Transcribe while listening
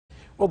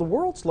Well, the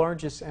world's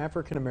largest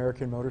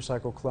African-American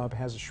motorcycle club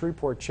has a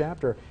Shreveport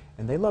chapter,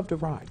 and they love to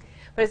ride.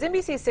 But as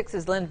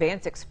NBC6's Lynn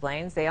Vance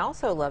explains, they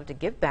also love to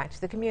give back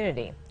to the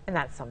community, and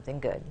that's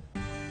something good.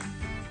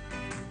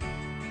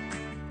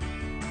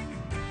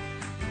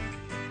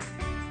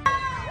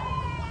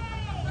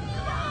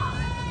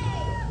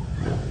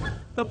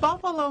 The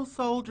Buffalo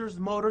Soldiers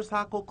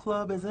Motorcycle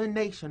Club is a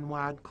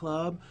nationwide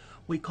club.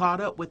 We caught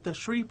up with the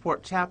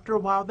Shreveport chapter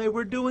while they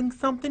were doing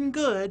something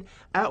good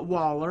at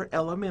Waller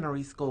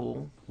Elementary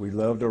School. We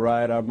love to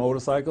ride our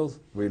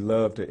motorcycles, we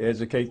love to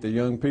educate the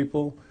young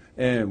people,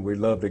 and we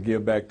love to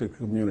give back to the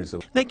community.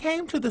 They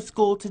came to the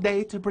school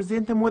today to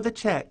present them with a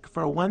check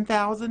for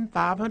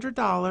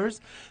 $1,500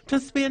 to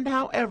spend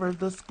however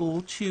the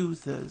school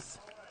chooses.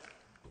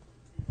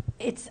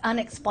 It's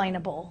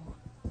unexplainable,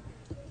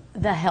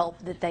 the help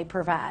that they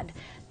provide,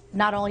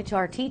 not only to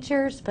our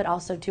teachers, but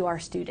also to our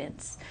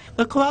students.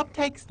 The club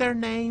takes their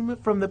name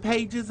from the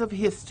pages of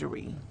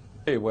history.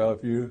 Hey, well,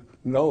 if you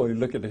know, you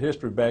look at the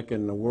history back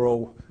in the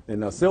world, in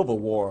the Civil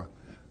War,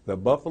 the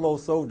Buffalo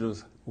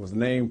Soldiers was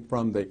named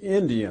from the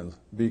Indians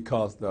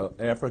because the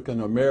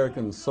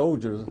African-American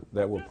soldiers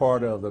that were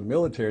part of the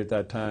military at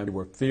that time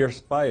were fierce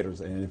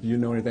fighters. And if you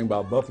know anything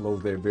about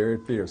buffaloes, they're very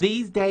fierce.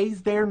 These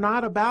days, they're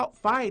not about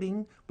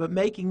fighting, but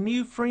making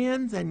new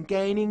friends and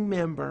gaining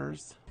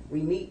members.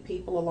 We meet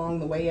people along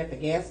the way at the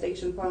gas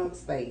station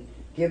pumps. They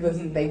give us,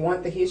 they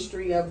want the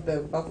history of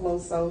the Buffalo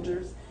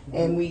Soldiers,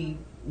 and we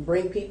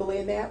bring people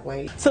in that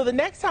way. So the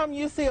next time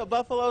you see a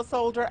Buffalo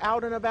Soldier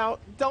out and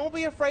about, don't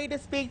be afraid to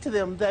speak to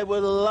them. They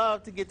would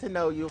love to get to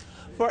know you.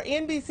 For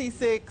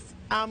NBC6,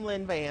 I'm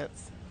Lynn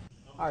Vance.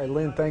 All right,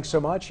 Lynn, thanks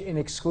so much. In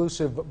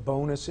exclusive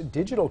bonus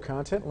digital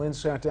content, Lynn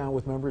sat down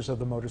with members of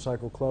the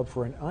Motorcycle Club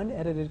for an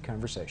unedited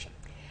conversation.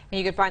 And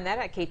you can find that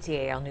at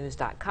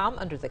KTALnews.com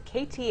under the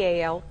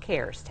KTAL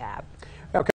Cares tab.